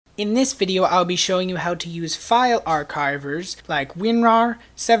In this video, I'll be showing you how to use file archivers like WinRAR,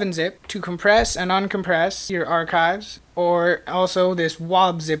 7-zip to compress and uncompress your archives, or also this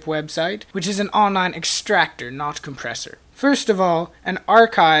WobZip website, which is an online extractor, not compressor. First of all, an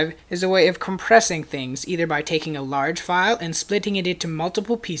archive is a way of compressing things, either by taking a large file and splitting it into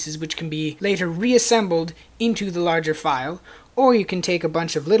multiple pieces which can be later reassembled into the larger file, or you can take a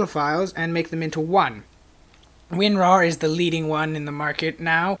bunch of little files and make them into one. WinRAR is the leading one in the market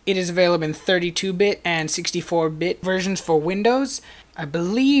now. It is available in 32-bit and 64-bit versions for Windows. I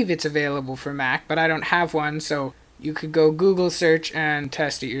believe it's available for Mac, but I don't have one, so you could go Google search and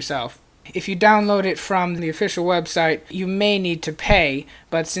test it yourself. If you download it from the official website, you may need to pay,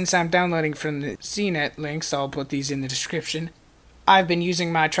 but since I'm downloading from the CNET links, I'll put these in the description. I've been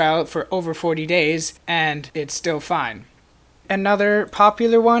using my trial for over 40 days, and it's still fine. Another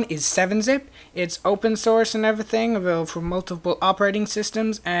popular one is 7-zip. It's open source and everything, available for multiple operating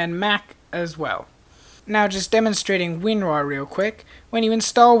systems and Mac as well. Now just demonstrating WinRAR real quick. When you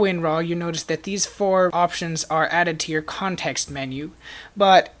install WinRAR, you notice that these 4 options are added to your context menu.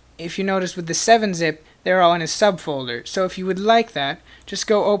 But if you notice with the 7-zip, they're all in a subfolder. So if you would like that, just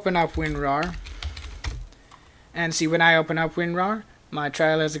go open up WinRAR. And see, when I open up WinRAR, my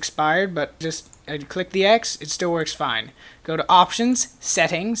trial has expired, but just click the X, it still works fine. Go to Options,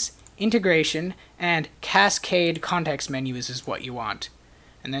 Settings, Integration, and Cascade Context Menus is what you want.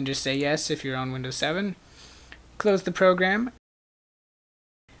 And then just say yes if you're on Windows 7. Close the program.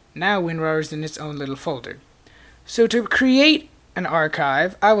 Now WinRAR is in its own little folder. So to create an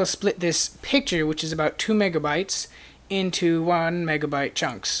archive, I will split this picture, which is about 2 megabytes, into 1 megabyte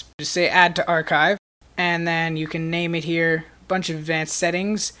chunks. Just say Add to Archive, and then you can name it here. Bunch of advanced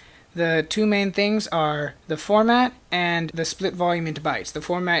settings. The 2 main things are the format and the split volume into bytes. The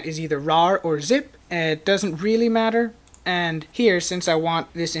format is either RAR or zip. It doesn't really matter. And here, since I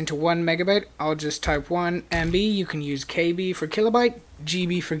want this into 1 megabyte, I'll just type 1 MB. You can use KB for kilobyte,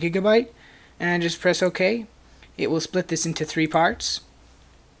 GB for gigabyte, and just press OK. It will split this into 3 parts.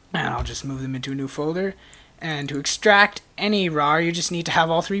 And I'll just move them into a new folder. And to extract any RAR, you just need to have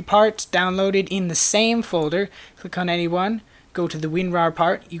all 3 parts downloaded in the same folder. Click on any one. Go to the WinRAR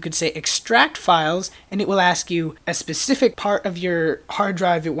part, you could say extract files, and it will ask you a specific part of your hard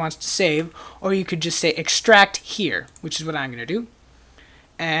drive it wants to save, or you could just say extract here, which is what I'm going to do.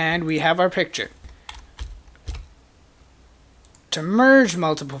 And we have our picture. To merge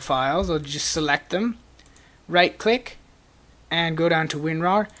multiple files, I'll just select them, right click, and go down to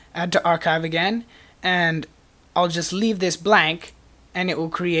WinRAR, add to archive again, and I'll just leave this blank, and it will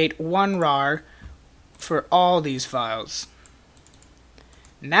create 1 RAR for all these files.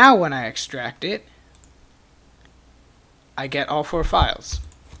 Now when I extract it, I get all 4 files.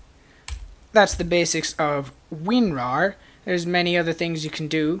 That's the basics of WinRAR. There's many other things you can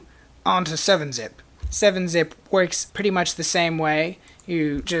do. On to 7-zip. 7-zip works pretty much the same way.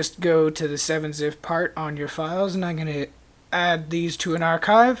 You just go to the 7-zip part on your files, and I'm going to add these to an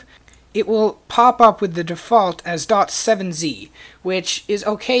archive. It will pop up with the default as .7z, which is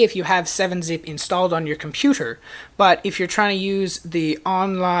okay if you have 7-zip installed on your computer, but if you're trying to use the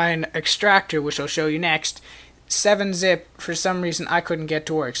online extractor, which I'll show you next, 7-zip, for some reason, I couldn't get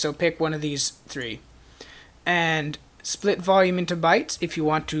to work, so pick one of these 3. And split volume into bytes. If you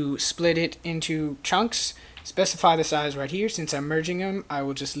want to split it into chunks, specify the size right here. Since I'm merging them, I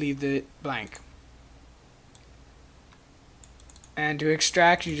will just leave the blank. And to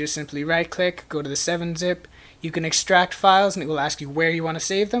extract, you just simply right-click, go to the 7-zip. You can extract files, and it will ask you where you want to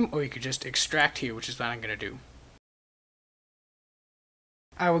save them, or you could just extract here, which is what I'm going to do.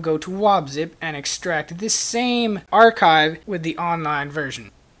 I will go to WobZip and extract this same archive with the online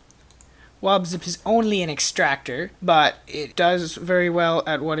version. WobZip is only an extractor, but it does very well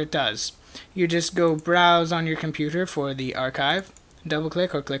at what it does. You just go browse on your computer for the archive.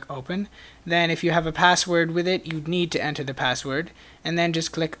 Double-click or click Open. Then if you have a password with it, you need to enter the password, and then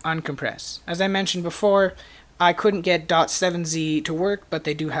just click Uncompress. As I mentioned before, I couldn't get .7z to work, but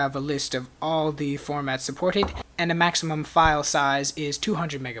they do have a list of all the formats supported, and a maximum file size is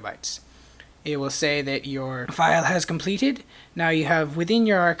 200 megabytes. It will say that your file has completed. Now you have within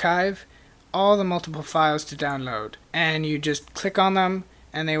your archive all the multiple files to download, and you just click on them,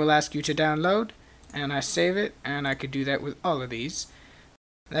 and they will ask you to download. And I save it, and I could do that with all of these.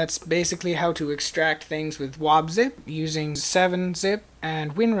 That's basically how to extract things with WobZip using 7-zip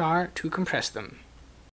and WinRAR to compress them.